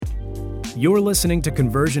You're listening to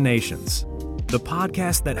Conversionations, the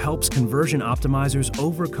podcast that helps conversion optimizers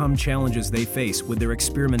overcome challenges they face with their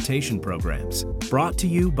experimentation programs. Brought to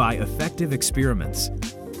you by Effective Experiments,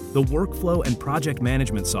 the workflow and project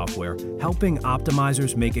management software helping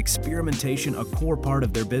optimizers make experimentation a core part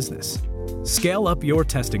of their business. Scale up your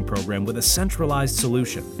testing program with a centralized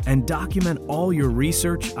solution and document all your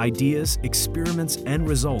research, ideas, experiments, and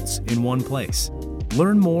results in one place.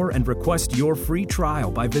 Learn more and request your free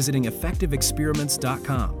trial by visiting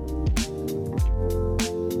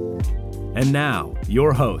effectiveexperiments.com. And now,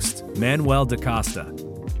 your host, Manuel DaCosta.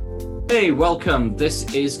 Hey, welcome. This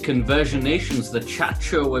is Conversionations, the chat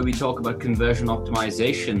show where we talk about conversion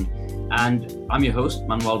optimization. And I'm your host,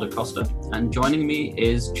 Manuel DaCosta, and joining me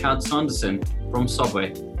is Chad Sanderson from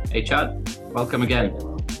Subway. Hey, Chad, welcome again.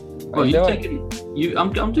 Well,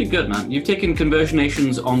 I'm doing good, man. You've taken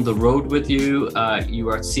Conversionations on the road with you. You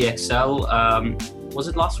were at CXL. Was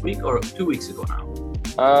it last week or 2 weeks ago now?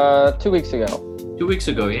 2 weeks ago. 2 weeks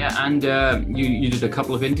ago, yeah. And you did a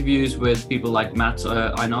couple of interviews with people like Matt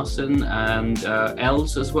Einarsson and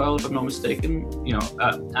Els as well, if I'm not mistaken.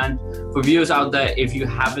 And for viewers out there, if you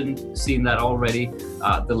haven't seen that already,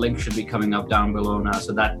 the link should be coming up down below now,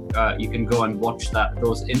 so that you can go and watch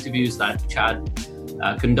those interviews that Chad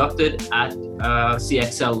conducted at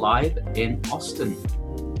CXL Live in Austin.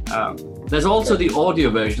 There's also the audio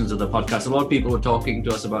versions of the podcast. A lot of people were talking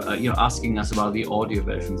to us about, asking us about the audio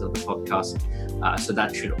versions of the podcast. So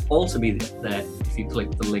that should also be there. If you click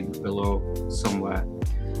the link below somewhere,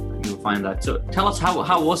 you'll find that. So tell us,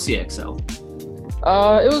 how was CXL?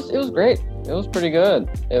 It was great. It was pretty good.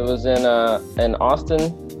 It was in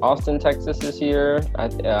Austin, Texas this year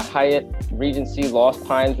at Hyatt Regency Lost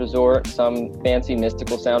Pines Resort, some fancy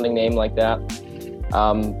mystical sounding name like that.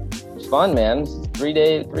 It was fun, man. 3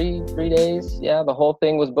 days. Yeah, the whole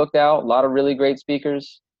thing was booked out. A lot of really great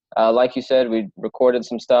speakers. Like you said, we recorded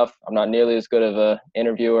some stuff. I'm not nearly as good of a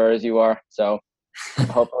interviewer as you are, so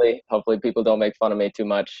hopefully people don't make fun of me too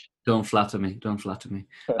much. Don't flatter me.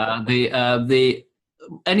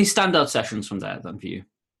 Any standout sessions from there then for you?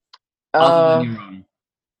 Other than your own?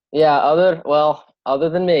 Yeah, other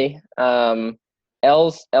than me.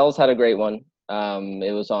 Els had a great one.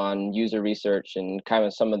 It was on user research and kind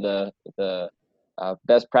of some of the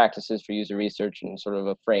best practices for user research and sort of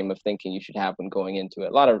a frame of thinking you should have when going into it.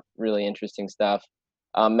 A lot of really interesting stuff.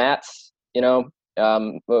 Matt's, one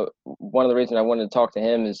of the reasons I wanted to talk to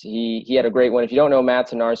him is he had a great one. If you don't know Matt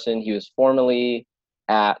Einarsson, he was formerly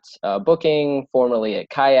at Booking, formerly at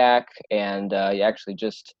Kayak, and he actually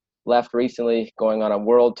just left recently, going on a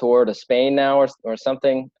world tour to Spain now or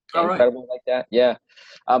something incredible like that. Yeah.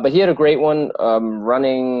 But he had a great one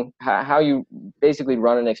running how you basically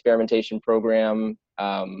run an experimentation program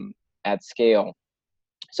at scale.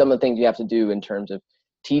 Some of the things you have to do in terms of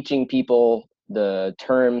teaching people the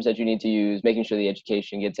terms that you need to use, making sure the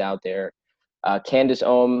education gets out there. Candace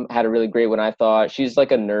Ohm had a really great one, I thought. She's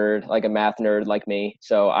like a nerd, like a math nerd like me.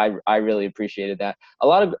 So I really appreciated that. A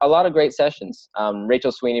lot of great sessions.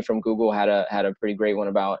 Rachel Sweeney from Google had a pretty great one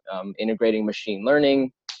about integrating machine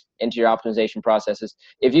learning into your optimization processes.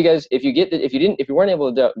 If you weren't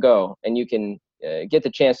able to go and you can get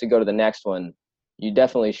the chance to go to the next one, you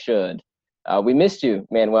definitely should. We missed you,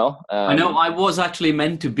 Manuel. I know I was actually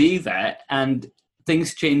meant to be there, and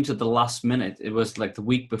things changed at the last minute. It was like the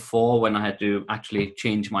week before when I had to actually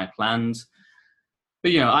change my plans.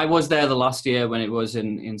 But, I was there the last year when it was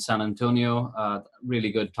in San Antonio.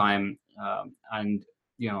 Really good time. And,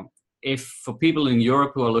 if for people in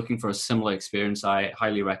Europe who are looking for a similar experience, I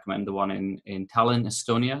highly recommend the one in Tallinn,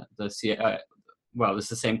 Estonia. It's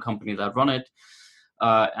the same company that run it.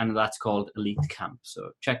 And that's called Elite Camp. So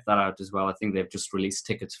check that out as well. I think they've just released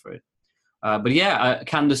tickets for it. But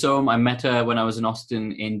Candace Ohm, I met her when I was in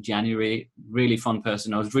Austin in January. Really fun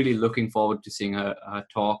person. I was really looking forward to seeing her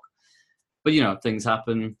talk. But, things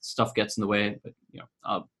happen, stuff gets in the way. But,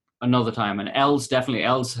 another time. And Els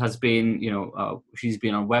has been, she's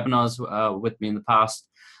been on webinars with me in the past.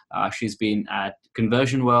 She's been at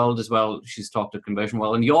Conversion World as well. She's talked at Conversion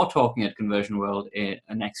World. And you're talking at Conversion World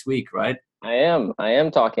next week, right? I am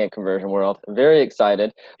talking at Conversion World. I'm very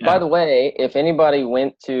excited. Yeah. By the way, if anybody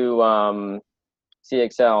went to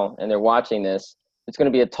CXL and they're watching this, it's going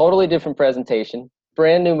to be a totally different presentation,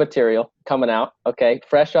 brand new material coming out. Okay,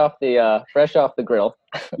 fresh off the grill.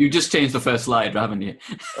 You just changed the first slide, haven't you?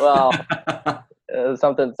 Well,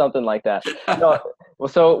 something like that. No,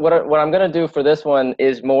 so what I'm going to do for this one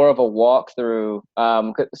is more of a walkthrough.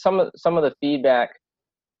 Some of the feedback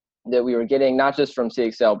that we were getting, not just from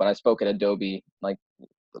CXL, but I spoke at Adobe like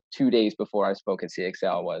 2 days before I spoke at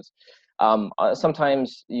CXL, was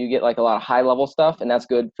sometimes you get like a lot of high level stuff, and that's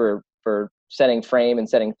good for for setting frame and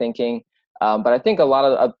setting thinking. But I think a lot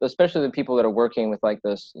of, especially the people that are working with like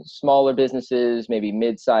the smaller businesses, maybe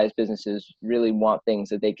mid-sized businesses, really want things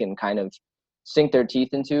that they can kind of sink their teeth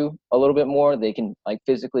into a little bit more. They can like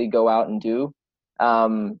physically go out and do.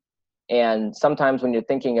 And sometimes when you're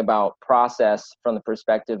thinking about process from the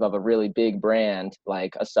perspective of a really big brand,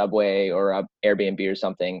 like a Subway or a Airbnb or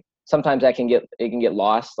something, sometimes it can get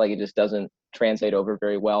lost. Like it just doesn't translate over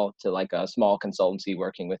very well to like a small consultancy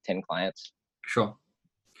working with 10 clients. Sure.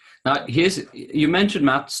 Now, you mentioned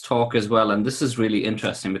Matt's talk as well, and this is really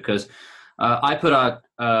interesting because I put out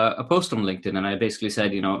a post on LinkedIn, and I basically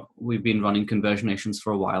said, we've been running Conversionations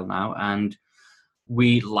for a while now, and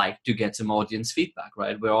we like to get some audience feedback,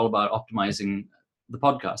 right? We're all about optimizing the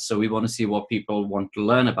podcast, so we want to see what people want to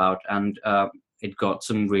learn about, and it got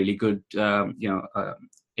some really good,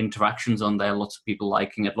 interactions on there. Lots of people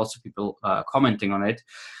liking it, lots of people commenting on it,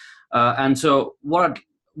 and so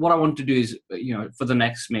what I want to do is, for the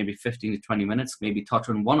next maybe 15 to 20 minutes, maybe touch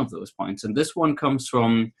on one of those points. And this one comes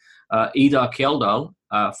from Ida Kjeldal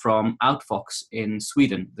from Outfox in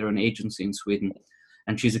Sweden. They're an agency in Sweden,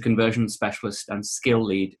 and she's a conversion specialist and skill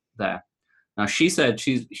lead there. Now, she said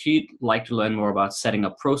she'd like to learn more about setting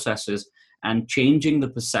up processes and changing the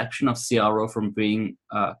perception of CRO from being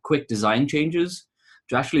quick design changes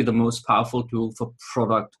to actually the most powerful tool for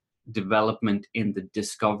product development in the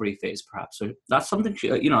discovery phase, perhaps. So that's something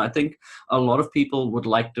I think a lot of people would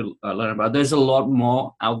like to learn about. There's a lot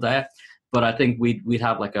more out there, but I think we'd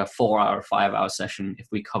have like a 4-hour, 5-hour session if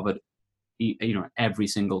we covered every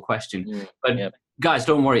single question. But guys,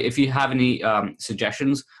 don't worry, if you have any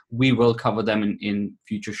suggestions, we will cover them in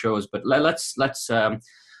future shows. But let's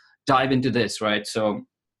dive into this, right? So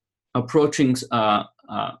approaching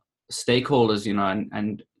stakeholders,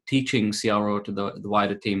 and teaching CRO to the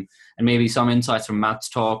wider team, and maybe some insights from Matt's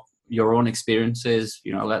talk, your own experiences.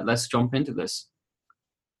 Let's jump into this.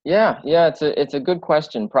 Yeah, it's a good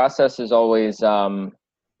question. Process is always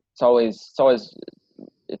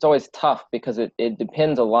it's always tough because it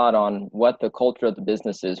depends a lot on what the culture of the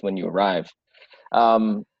business is when you arrive.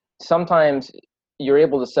 Sometimes you're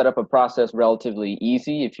able to set up a process relatively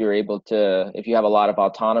easy if you have a lot of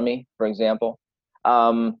autonomy, for example.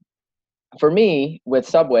 For me, with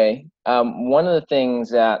Subway, one of the things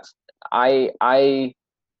that I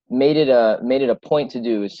made it a point to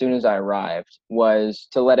do as soon as I arrived was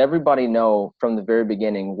to let everybody know from the very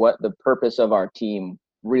beginning what the purpose of our team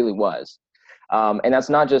really was. And that's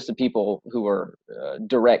not just the people who are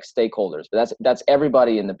direct stakeholders, but that's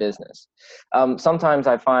everybody in the business. Sometimes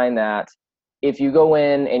I find that if you go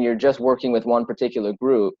in and you're just working with one particular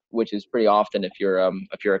group, which is pretty often if you're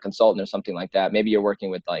a consultant or something like that, maybe you're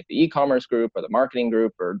working with like the e-commerce group or the marketing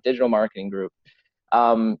group or digital marketing group.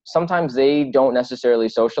 Sometimes they don't necessarily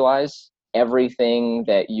socialize everything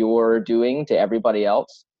that you're doing to everybody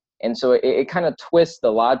else. And so it kind of twists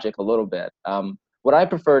the logic a little bit. What I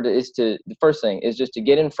prefer the first thing is just to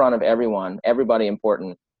get in front of everybody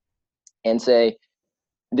important, and say,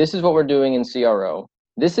 this is what we're doing in CRO.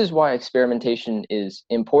 This is why experimentation is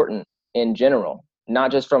important in general,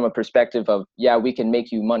 not just from a perspective of, we can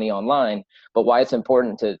make you money online, but why it's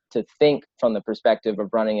important to think from the perspective of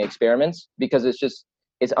running experiments, because it's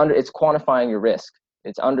quantifying your risk.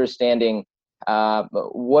 It's understanding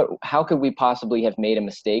how could we possibly have made a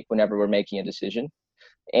mistake whenever we're making a decision.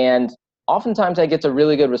 And oftentimes I get a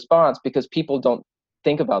really good response because people don't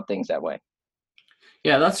think about things that way.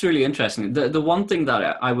 Yeah, that's really interesting. The one thing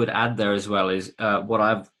that I would add there as well is what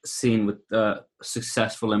I've seen with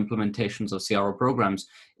successful implementations of CRO programs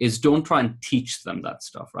is don't try and teach them that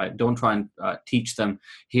stuff, right? Don't try and teach them,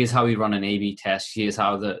 here's how we run an A/B test, here's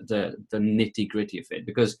how the nitty gritty of it.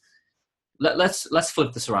 Because let's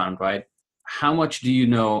flip this around, right? How much do you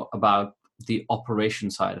know about the operation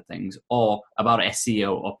side of things, or about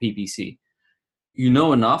SEO or PPC? You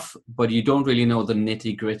know enough, but you don't really know the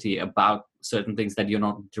nitty gritty about certain things that you're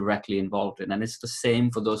not directly involved in. And it's the same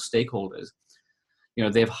for those stakeholders.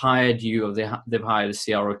 They've hired you, or they've hired a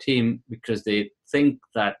CRO team because they think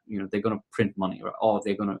that, they're going to print money, or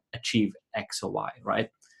they're going to achieve X or Y, right?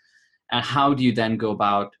 And how do you then go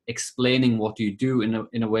about explaining what you do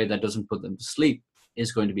in a way that doesn't put them to sleep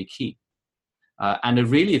is going to be key. And a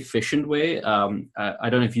really efficient way, I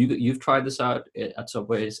don't know if you've tried this out at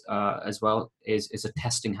Subways as well, is a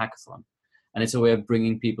testing hackathon. And it's a way of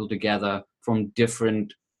bringing people together from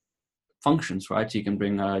different functions, right? So you can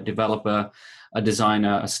bring a developer, a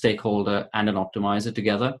designer, a stakeholder, and an optimizer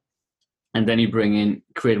together. And then you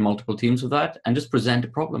create multiple teams with that, and just present a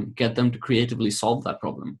problem, get them to creatively solve that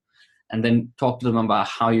problem. And then talk to them about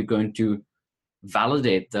how you're going to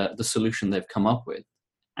validate the solution they've come up with.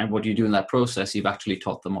 And what you do in that process, you've actually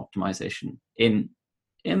taught them optimization in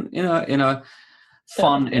a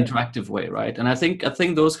fun, interactive way, right? And I think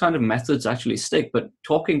those kind of methods actually stick. But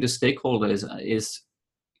talking to stakeholders is,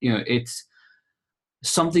 it's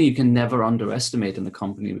something you can never underestimate in the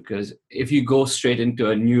company, because if you go straight into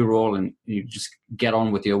a new role and you just get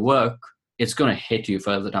on with your work, it's going to hit you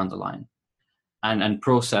further down the line. And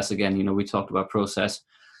process, again, we talked about process.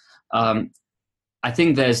 I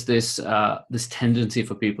think there's this tendency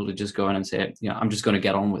for people to just go in and say, I'm just going to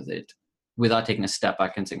get on with it, without taking a step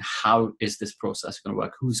back and saying, how is this process going to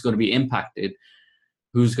work? Who's going to be impacted?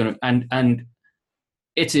 Who's going to, and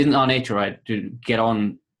it's in our nature, right, to get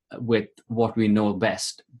on with what we know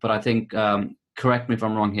best. But I think, correct me if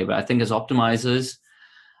I'm wrong here, but I think as optimizers,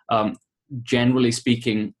 generally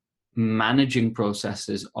speaking, managing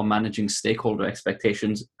processes or managing stakeholder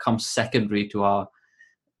expectations comes secondary to our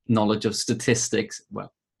knowledge of statistics.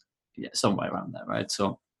 Well, yeah, somewhere around there, right?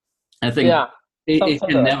 So I think it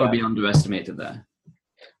can never be underestimated there.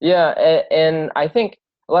 Yeah, and I think,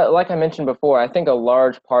 like I mentioned before, I think a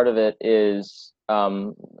large part of it is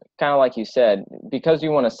kind of like you said, because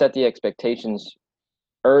you want to set the expectations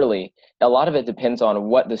early. A lot of it depends on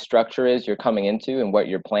what the structure is you're coming into and what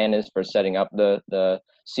your plan is for setting up the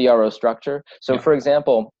CRO structure. So, for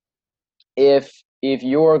example, if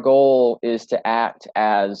your goal is to act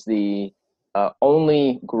as the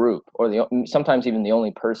only group, or sometimes even the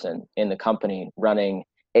only person in the company running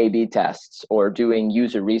A/B tests or doing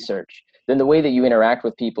user research, then the way that you interact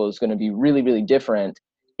with people is going to be really, really different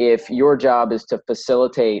if your job is to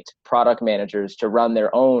facilitate product managers to run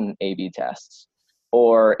their own A/B tests,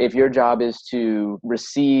 or if your job is to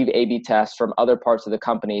receive A/B tests from other parts of the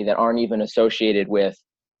company that aren't even associated with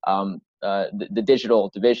the digital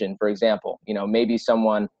division. For example, maybe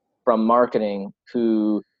someone from marketing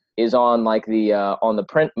who is on on the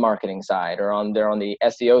print marketing side, or they're on the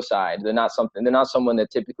SEO side. They're not someone that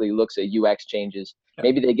typically looks at UX changes.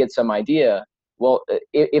 Maybe they get some idea. Well,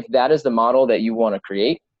 if that is the model that you want to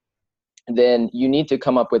create, then you need to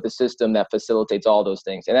come up with a system that facilitates all those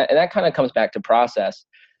things. And that kind of comes back to process.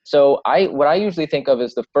 So what I usually think of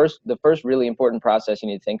as the first really important process you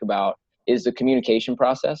need to think about is the communication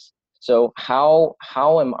process. So how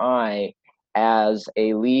am I, as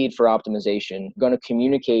a lead for optimization, going to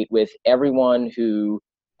communicate with everyone who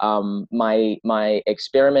my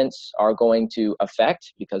experiments are going to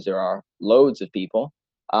affect, because there are loads of people,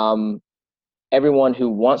 everyone who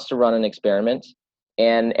wants to run an experiment,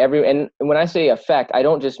 and when I say affect, I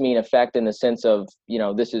don't just mean affect in the sense of,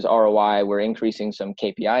 this is ROI, we're increasing some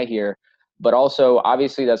KPI here, but also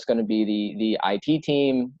obviously that's going to be the IT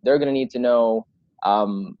team. They're going to need to know.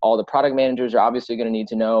 All the product managers are obviously going to need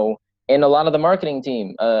to know, and a lot of the marketing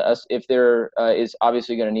team, if there is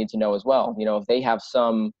obviously going to need to know as well. If they have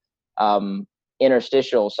some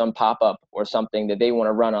interstitial, some pop-up or something that they want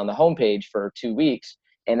to run on the homepage for 2 weeks,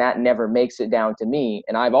 and that never makes it down to me,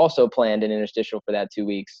 and I've also planned an interstitial for that 2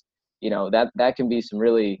 weeks, that can be some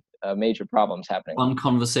really major problems happening. Fun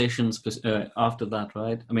conversations after that,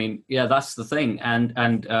 right? I mean, yeah, that's the thing.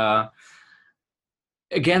 And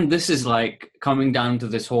again, this is like coming down to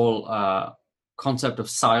this whole concept of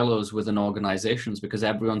silos within organizations, because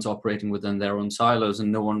everyone's operating within their own silos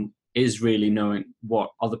and no one is really knowing what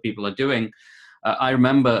other people are doing. I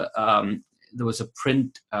remember there was a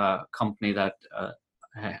print company that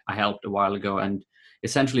I helped a while ago, and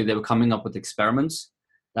essentially they were coming up with experiments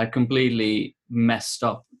that completely messed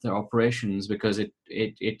up their operations, because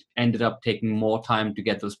it ended up taking more time to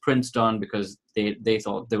get those prints done, because they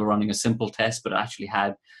thought they were running a simple test, but it actually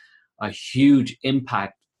had a huge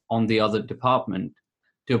impact on the other department,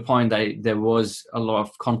 to a point that there was a lot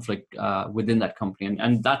of conflict within that company.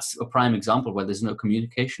 And that's a prime example where there's no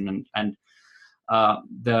communication, and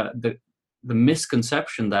the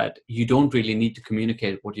misconception that you don't really need to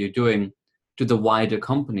communicate what you're doing to the wider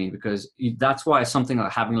company, because that's why something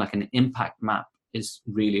like having like an impact map is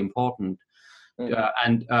really important.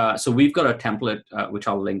 Mm-hmm. So we've got a template, which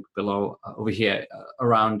I'll link below over here,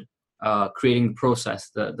 around creating the process,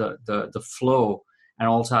 the flow, and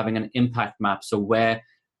also having an impact map. So where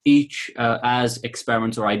each, as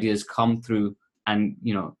experiments or ideas come through and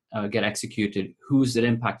get executed, who's it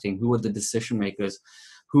impacting? Who are the decision makers?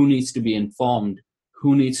 Who needs to be informed?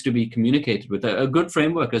 Who needs to be communicated with? A good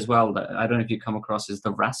framework as well that I don't know if you come across is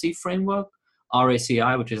the RACI framework,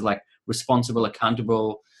 RACI, which is like responsible,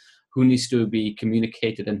 accountable, who needs to be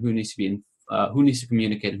communicated, and who needs to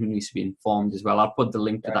communicate, and who needs to be informed as well. I'll put the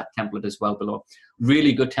link to that template as well below.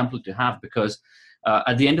 Really good template to have, because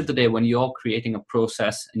at the end of the day, when you're creating a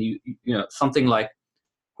process and you something like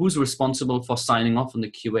who's responsible for signing off on the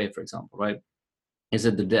QA, for example, right? Is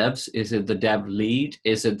it the devs? Is it the dev lead?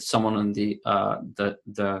 Is it someone on the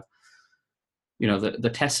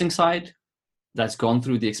testing side that's gone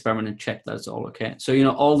through the experiment and checked that's all okay? So,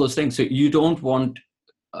 all those things. So you don't want,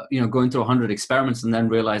 going through 100 experiments and then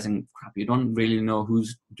realizing, crap, you don't really know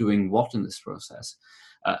who's doing what in this process.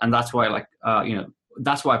 And that's why,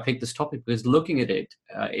 that's why I picked this topic, because looking at it,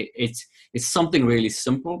 it's something really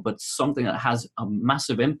simple, but something that has a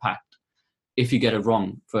massive impact if you get it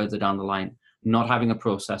wrong further down the line. Not having a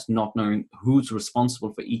process, not knowing who's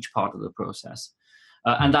responsible for each part of the process.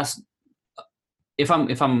 And that's, if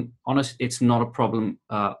I'm honest, it's not a problem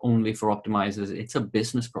only for optimizers. It's a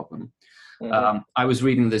business problem. Mm-hmm. I was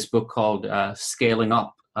reading this book called Scaling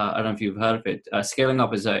Up. I don't know if you've heard of it. Scaling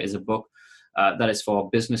Up is a book that is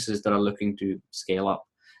for businesses that are looking to scale up.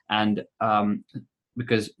 And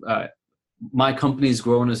because my company's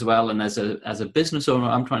grown as well, and as a business owner,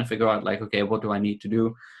 I'm trying to figure out, okay, what do I need to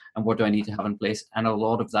do? And what do I need to have in place? And a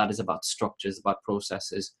lot of that is about structures, about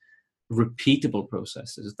processes, repeatable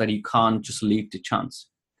processes that you can't just leave to chance.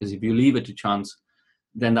 Because if you leave it to chance,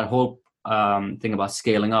 then that whole thing about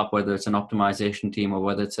scaling up, whether it's an optimization team or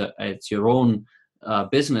whether it's your own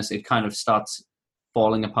business, it kind of starts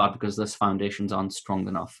falling apart because those foundations aren't strong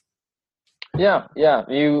enough. Yeah.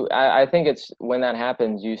 I think it's when that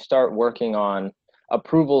happens, you start working on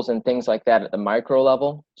approvals and things like that at the micro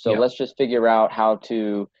level. So let's just figure out how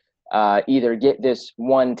to either get this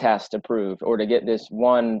one test approved, or to get this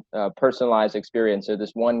one personalized experience, or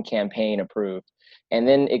this one campaign approved. And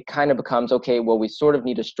then it kind of becomes, okay, well, we sort of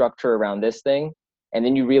need a structure around this thing. And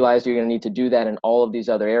then you realize you're going to need to do that in all of these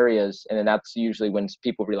other areas. And then that's usually when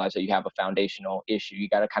people realize that you have a foundational issue. You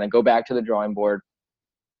got to kind of go back to the drawing board,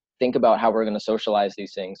 think about how we're going to socialize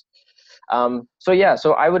these things.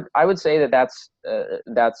 So I would say that's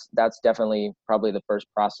definitely probably the first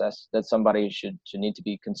process that somebody should need to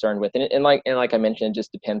be concerned with. And like I mentioned, it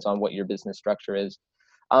just depends on what your business structure is.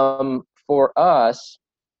 For us,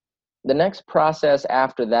 the next process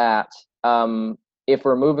after that, if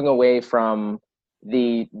we're moving away from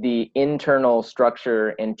the internal structure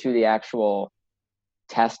and to the actual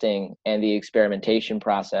testing and the experimentation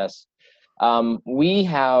process, we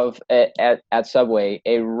have at Subway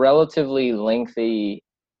a relatively lengthy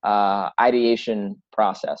ideation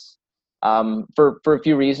process for a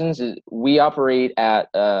few reasons. We operate at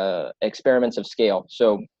experiments of scale.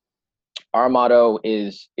 So our motto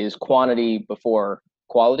is quantity before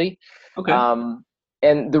quality. Okay.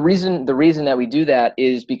 And the reason that we do that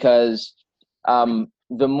is because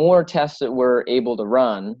the more tests that we're able to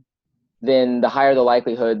run, then the higher the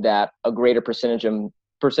likelihood that a greater percentage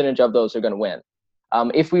of those are going to win.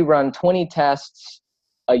 If we run 20 tests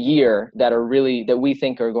a year that we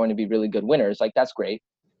think are going to be really good winners, that's great.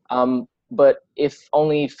 But if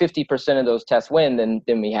only 50% of those tests win,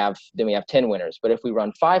 then we have 10 winners. But if we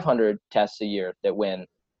run 500 tests a year that win,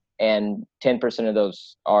 and 10% of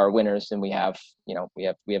those are winners, then we have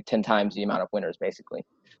 10 times the amount of winners, basically.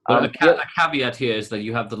 But a caveat here is that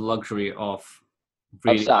you have the luxury of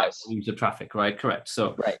really size, the traffic, right? Correct.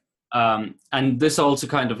 So right. And this also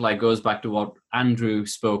kind of goes back to what Andrew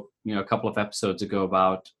spoke, a couple of episodes ago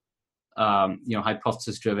about,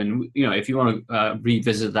 hypothesis driven. If you want to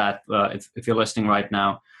revisit that, if you're listening right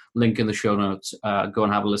now, link in the show notes, go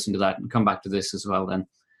and have a listen to that and come back to this as well. Then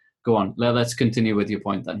go on. Let's continue with your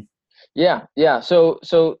point then. Yeah. So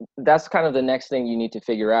that's kind of the next thing you need to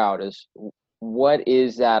figure out is what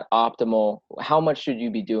is that optimal, how much should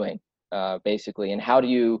you be doing, basically, and how do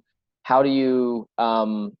you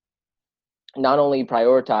not only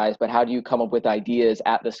prioritize, but how do you come up with ideas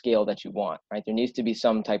at the scale that you want, right? There needs to be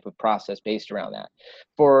some type of process based around that.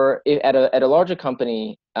 At a larger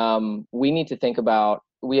company, we need to think about,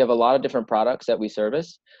 we have a lot of different products that we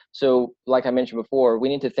service. So like I mentioned before, we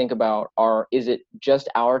need to think about is it just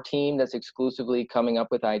our team that's exclusively coming up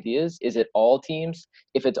with ideas? Is it all teams?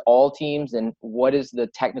 If it's all teams, then what is the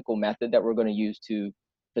technical method that we're going to use to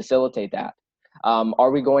facilitate that?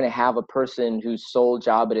 Are we going to have a person whose sole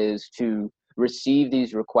job it is to receive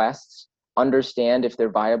these requests, understand if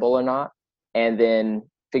they're viable or not, and then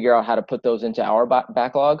figure out how to put those into our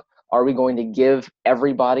backlog? Are we going to give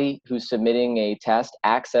everybody who's submitting a test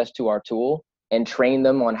access to our tool and train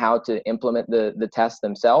them on how to implement the test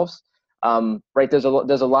themselves? Right. There's a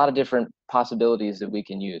lot of different possibilities that we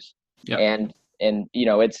can use. Yep. And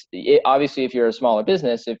it's obviously, if you're a smaller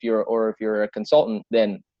business, if you're a consultant,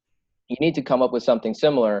 then you need to come up with something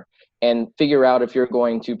similar and figure out if you're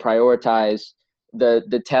going to prioritize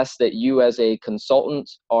the tests that you as a consultant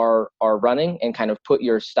are running, and kind of put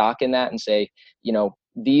your stock in that and say,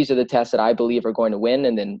 these are the tests that I believe are going to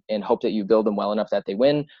win, and hope that you build them well enough that they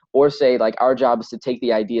win. Or say, our job is to take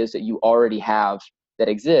the ideas that you already have that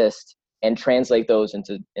exist and translate those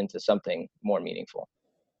into something more meaningful.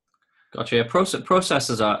 Gotcha. Yeah,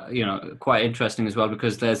 processes are, quite interesting as well,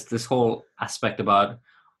 because there's this whole aspect about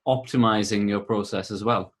optimizing your process as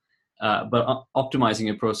well. But optimizing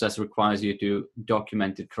your process requires you to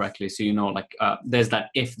document it correctly. So, there's that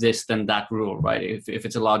if this, then that rule, right? If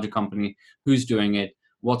it's a larger company, who's doing it?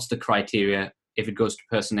 What's the criteria if it goes to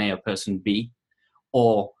person A or person B?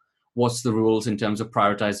 Or what's the rules in terms of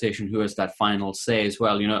prioritization? Who has that final say as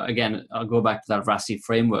well? Again, I'll go back to that RACI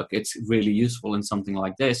framework. It's really useful in something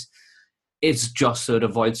like this. It's just so it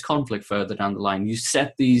avoids conflict further down the line. You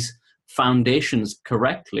set these foundations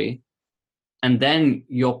correctly, and then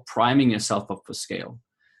you're priming yourself up for scale.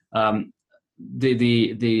 The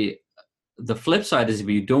flip side is, if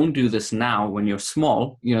you don't do this now when you're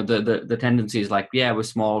small, the tendency is like, yeah, we're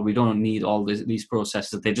small, we don't need all these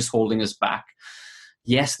processes, they're just holding us back.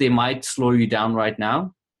 Yes, they might slow you down right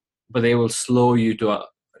now, but they will slow you to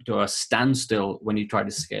a standstill when you try to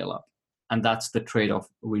scale up. And that's the trade-off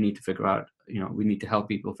we need to figure out. We need to help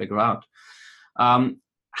people figure out.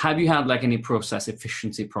 Have you had any process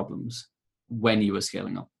efficiency problems when you were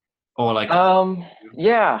scaling up? Or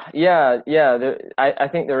yeah. I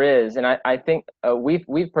think there is. And I think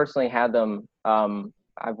we've personally had them.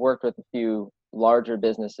 I've worked with a few larger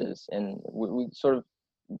businesses, and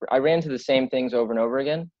I ran into the same things over and over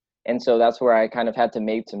again. And so that's where I kind of had to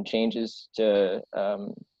make some changes to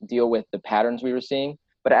deal with the patterns we were seeing.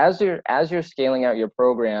 But as you're scaling out your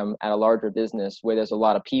program at a larger business where there's a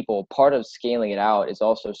lot of people, part of scaling it out is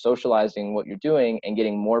also socializing what you're doing and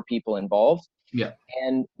getting more people involved. Yeah.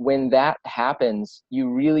 And when that happens,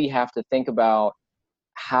 you really have to think about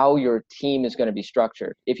how your team is going to be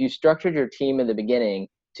structured. If you structured your team in the beginning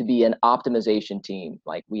to be an optimization team,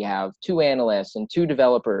 like we have 2 analysts and 2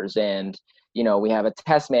 developers, and we have a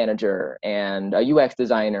test manager and a UX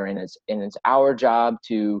designer, and it's our job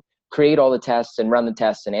to create all the tests and run the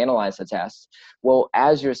tests and analyze the tests. Well,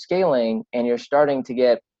 as you're scaling and you're starting to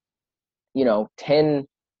get 10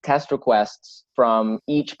 test requests from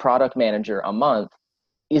each product manager a month,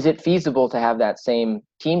 is it feasible to have that same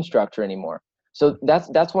team structure anymore? So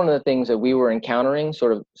that's one of the things that we were encountering,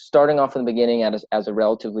 sort of starting off in the beginning as a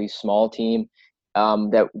relatively small team,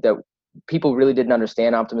 that people really didn't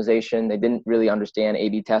understand optimization. They didn't really understand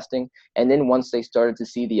A/B testing. And then once they started to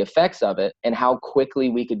see the effects of it and how quickly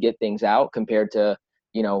we could get things out compared to,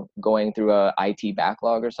 going through a IT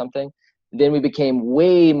backlog or something, then we became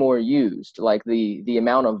way more used. Like the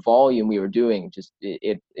amount of volume we were doing, just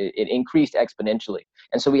it increased exponentially.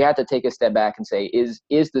 And so we had to take a step back and say, is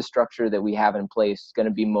the structure that we have in place going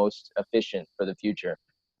to be most efficient for the future?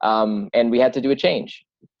 And we had to do a change.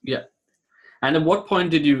 Yeah. And at what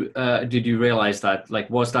point did you realize that?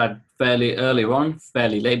 Was that fairly early on,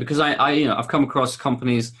 fairly late? Because I've come across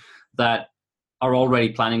companies that are already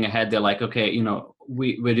planning ahead. They're like, okay,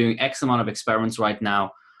 we're doing X amount of experiments right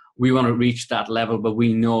now. We want to reach that level, but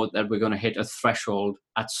we know that we're going to hit a threshold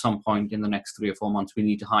at some point in the next 3 or 4 months. We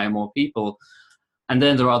need to hire more people. And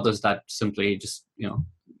then there are others that simply just,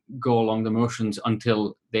 go along the motions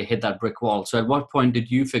until they hit that brick wall. So at what point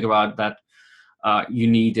did you figure out that you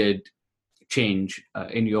needed change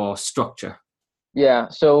in your structure? Yeah,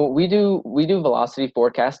 so we do velocity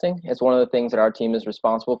forecasting. It's one of the things that our team is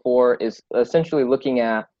responsible for, is essentially looking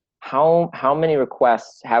at how many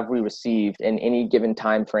requests have we received in any given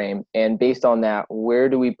time frame, and based on that, where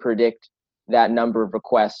do we predict that number of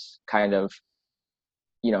requests kind of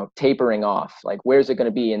tapering off? Like, where's it going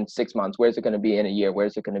to be in 6 months? Where's it going to be in a year?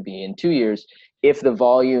 Where's it going to be in 2 years if the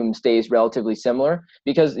volume stays relatively similar?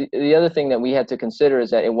 Because the other thing that we had to consider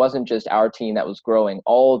is that it wasn't just our team that was growing.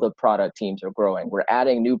 All the product teams are growing. We're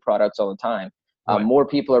adding new products all the time. Right. More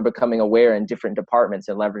people are becoming aware in different departments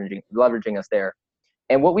and leveraging us there.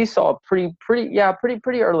 And what we saw pretty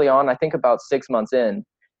early on, I think about 6 months in,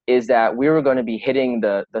 is that we were going to be hitting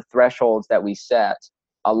the thresholds that we set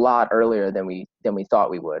a lot earlier than we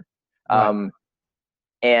thought we would. Right.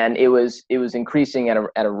 And it was increasing at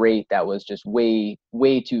a rate that was just way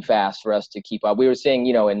too fast for us to keep up. We were saying,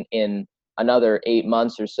 in another 8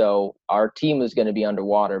 months or so, our team was going to be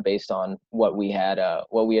underwater based on what we had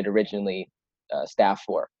originally staffed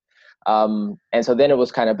for. And so then it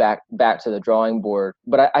was kind of back to the drawing board.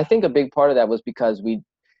 But I think a big part of that was because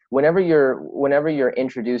whenever you're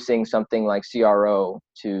introducing something like CRO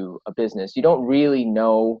to a business, you don't really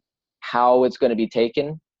know how it's going to be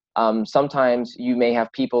taken. Sometimes you may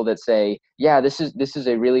have people that say, yeah, this is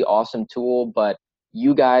a really awesome tool, but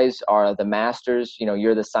you guys are the masters,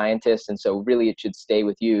 you're the scientists, and so really it should stay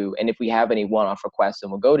with you. And if we have any one-off requests, then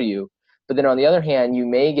we'll go to you. But then on the other hand, you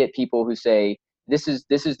may get people who say, this is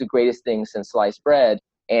the greatest thing since sliced bread,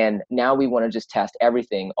 And now we want to just test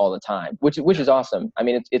everything all the time, which is awesome. I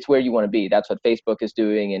mean, it's where you want to be. That's what Facebook is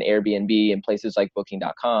doing, and Airbnb and places like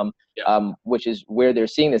Booking.com, which is where they're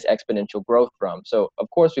seeing this exponential growth from. So of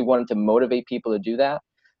course we wanted to motivate people to do that.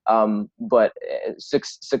 But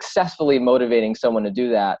successfully motivating someone to do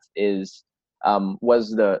that was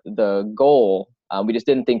the goal. We just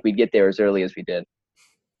didn't think we'd get there as early as we did.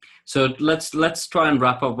 So let's try and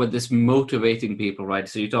wrap up with this motivating people, right?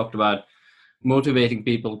 So you talked about motivating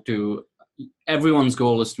people to, everyone's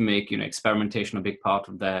goal is to make, experimentation a big part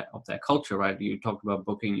of their culture, right? You talked about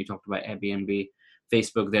Booking, you talked about Airbnb,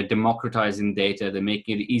 Facebook. They're democratizing data, they're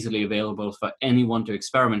making it easily available for anyone to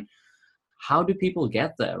experiment. How do people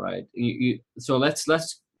get there, right? So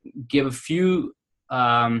let's give a few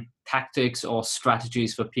tactics or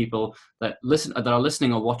strategies for people that are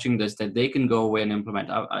listening or watching this, that they can go away and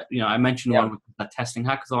implement. I mentioned one with that testing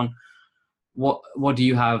hackathon. What do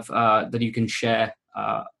you have that you can share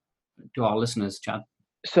to our listeners, Chad?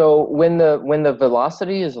 So when the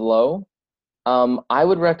velocity is low, I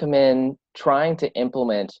would recommend trying to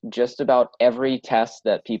implement just about every test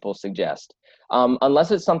that people suggest.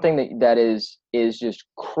 Unless it's something that is just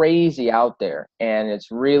crazy out there and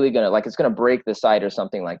it's really gonna break the site or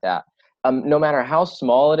something like that. No matter how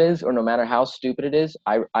small it is or no matter how stupid it is,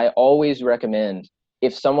 I always recommend,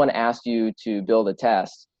 if someone asks you to build a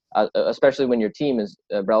test, especially when your team is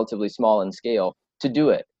relatively small in scale, to do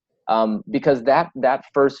it. Because that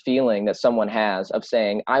first feeling that someone has of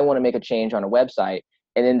saying, I want to make a change on a website,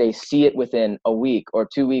 and then they see it within a week or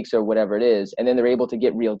 2 weeks or whatever it is, and then they're able to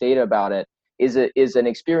get real data about it, is an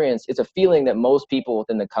experience. It's a feeling that most people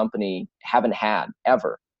within the company haven't had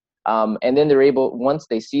ever. And then they're able, once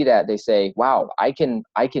they see that, they say, wow, I can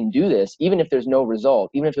do this, even if there's no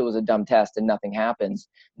result, even if it was a dumb test and nothing happens.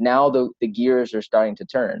 Now the gears are starting to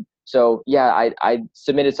turn. So yeah, I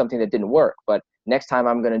submitted something that didn't work, but next time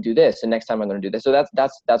I'm going to do this, and next time I'm going to do this. So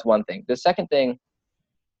that's one thing. The second thing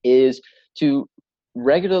is to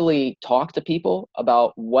regularly talk to people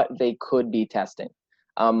about what they could be testing.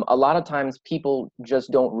 A lot of times people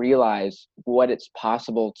just don't realize what it's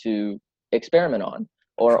possible to experiment on,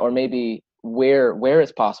 or maybe where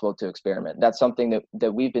it's possible to experiment. That's something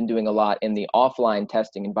that we've been doing a lot in the offline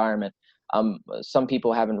testing environment. Some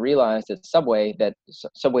people haven't realized at Subway that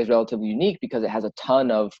Subway is relatively unique because it has a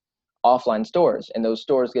ton of offline stores, and those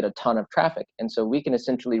stores get a ton of traffic. And so we can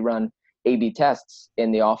essentially run A/B tests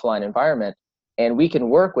in the offline environment, and we can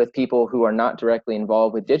work with people who are not directly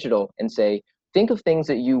involved with digital and say, think of things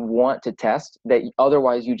that you want to test that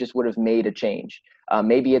otherwise you just would have made a change.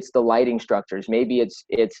 Maybe it's the lighting structures. Maybe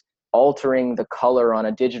it's altering the color on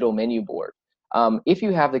a digital menu board. If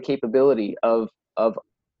you have the capability of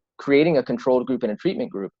creating a controlled group and a treatment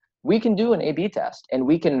group, we can do an A/B test, and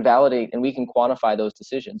we can validate and we can quantify those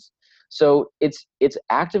decisions. So it's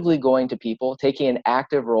actively going to people, taking an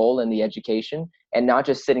active role in the education, and not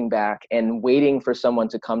just sitting back and waiting for someone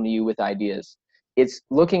to come to you with ideas. It's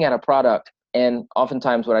looking at a product. And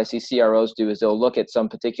oftentimes what I see CROs do is they'll look at some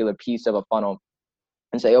particular piece of a funnel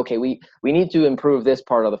and say, okay, we need to improve this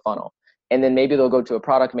part of the funnel. And then maybe they'll go to a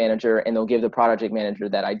product manager and they'll give the project manager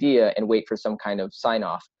that idea and wait for some kind of sign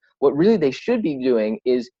off. What really they should be doing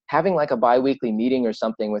is having like a bi-weekly meeting or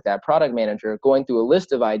something with that product manager, going through a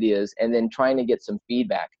list of ideas and then trying to get some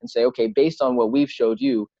feedback and say, okay, based on what we've showed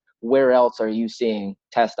you, where else are you seeing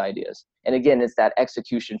test ideas? And again, it's that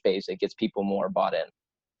execution phase that gets people more bought in.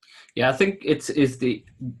 Yeah, I think it's the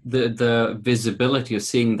visibility of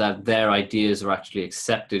seeing that their ideas are actually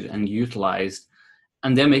accepted and utilized,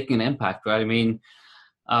 and they're making an impact, right? I mean,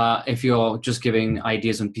 if you're just giving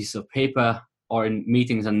ideas on pieces of paper or in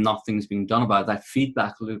meetings and nothing's being done about it, that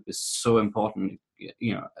feedback loop is so important,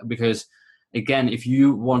 because again, if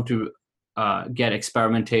you want to get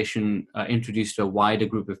experimentation introduced to a wider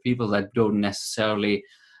group of people that don't necessarily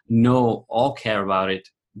know or care about it,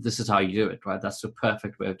 this is how you do it, right? That's the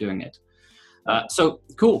perfect way of doing it. So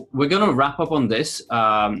cool. We're going to wrap up on this.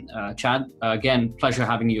 Chad, again, pleasure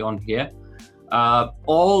having you on here.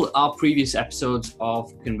 All our previous episodes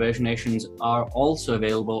of Conversionations are also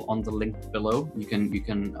available on the link below. You can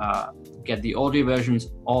get the audio versions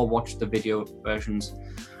or watch the video versions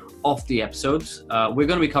of the episodes. We're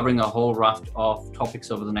going to be covering a whole raft of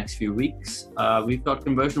topics over the next few weeks. We've got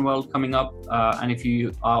Conversion World coming up, and if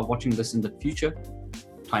you are watching this in the future,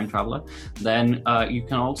 time traveler, then you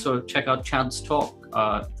can also check out Chad's talk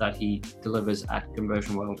that he delivers at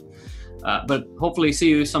Conversion World. But hopefully see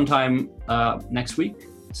you sometime next week,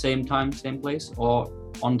 same time, same place, or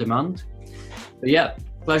on demand. But yeah,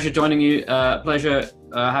 pleasure joining you, pleasure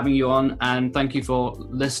having you on, and thank you for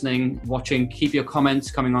listening, watching. Keep your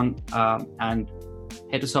comments coming on, and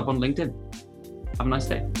hit us up on LinkedIn. Have a nice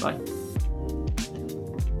day. Bye.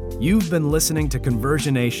 You've been listening to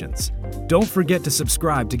Conversionations. Don't forget to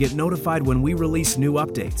subscribe to get notified when we release new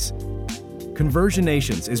updates.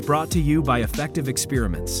 Conversionations is brought to you by Effective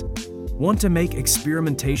Experiments. Want to make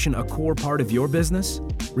experimentation a core part of your business?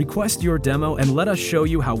 Request your demo and let us show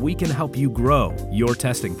you how we can help you grow your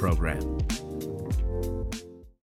testing program.